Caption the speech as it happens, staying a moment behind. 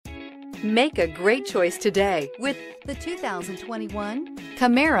Make a great choice today with the 2021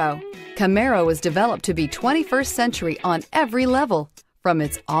 Camaro. Camaro was developed to be 21st century on every level, from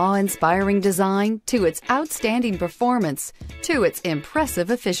its awe-inspiring design to its outstanding performance to its impressive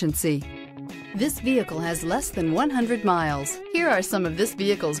efficiency. This vehicle has less than 100 miles. Here are some of this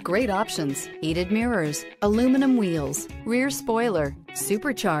vehicle's great options: heated mirrors, aluminum wheels, rear spoiler,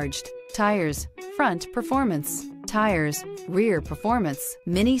 supercharged, tires, front performance, tires, rear performance,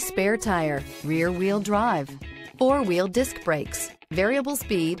 mini spare tire, rear wheel drive, four-wheel disc brakes, variable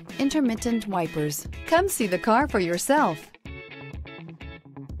speed, intermittent wipers. Come see the car for yourself.